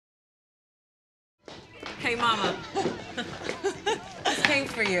Hey, Mama. This came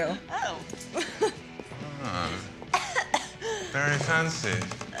for you. Oh. Very fancy.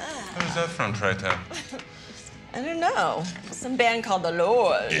 Who's that from, Traitor? I don't know. Some band called The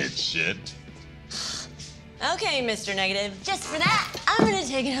Lord. It's shit. Okay, Mr. Negative. Just for that, I'm gonna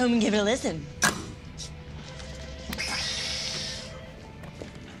take it home and give it a listen.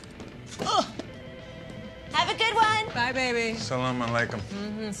 Oh. Have a good one. Bye, baby. Salam alaikum.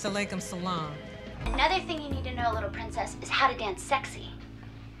 Salaikum salam. Another thing you need to know, little princess, is how to dance sexy.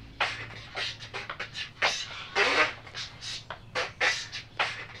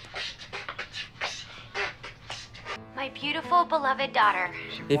 My beautiful, beloved daughter.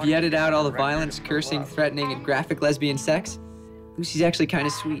 If you edit out all the violence, cursing, threatening, and graphic lesbian sex, Lucy's actually kind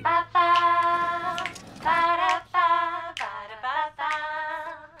of sweet. You're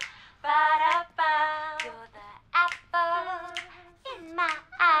the apple in my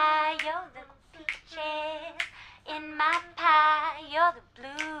eye, you're the peaches in my pie, you're the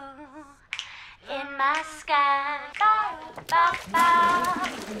blue in my sky.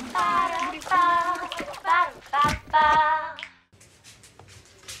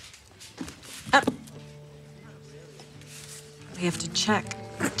 We have to check,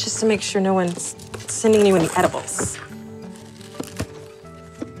 just to make sure no one's sending you any edibles.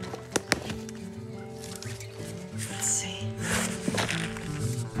 Let's see.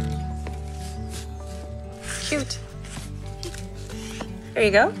 Cute. There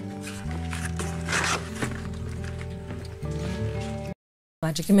you go.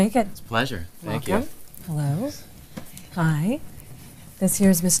 Glad you can make it. It's a pleasure. Thank Welcome. you. Hello. Hi. This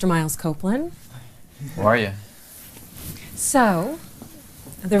here's Mr. Miles Copeland. How are you? So,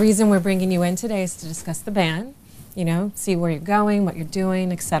 the reason we're bringing you in today is to discuss the band, you know, see where you're going, what you're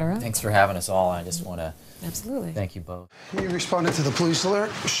doing, etc. Thanks for having us all. I just want to Absolutely. thank you both. You responded to the police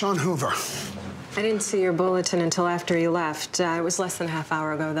alert? Sean Hoover. I didn't see your bulletin until after you left. It was less than a half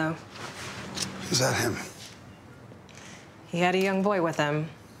hour ago, though. Is that him? He had a young boy with him,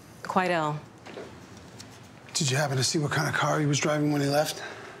 quite ill. Did you happen to see what kind of car he was driving when he left?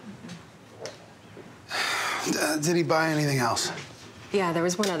 Did he buy anything else? Yeah, there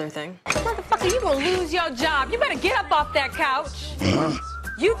was one other thing. Motherfucker, you gonna lose your job. You better get up off that couch.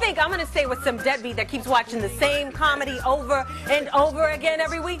 You think I'm gonna stay with some deadbeat that keeps watching the same comedy over and over again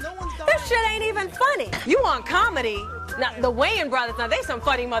every week? This shit ain't even funny. You want comedy? Now, the Wayans brothers, now they some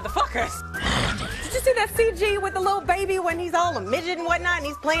funny motherfuckers. Did you see that CG with the little baby when he's all a midget and whatnot and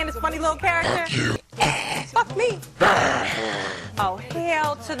he's playing this funny little character? Fuck me. Oh,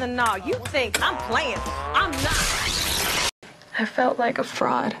 hell to the no. You think I'm playing. I'm not. I felt like a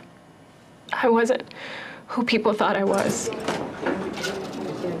fraud. I wasn't who people thought I was.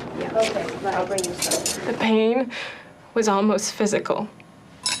 The pain was almost physical.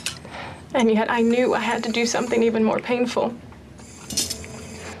 And yet I knew I had to do something even more painful.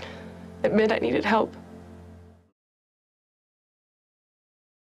 Admit I needed help.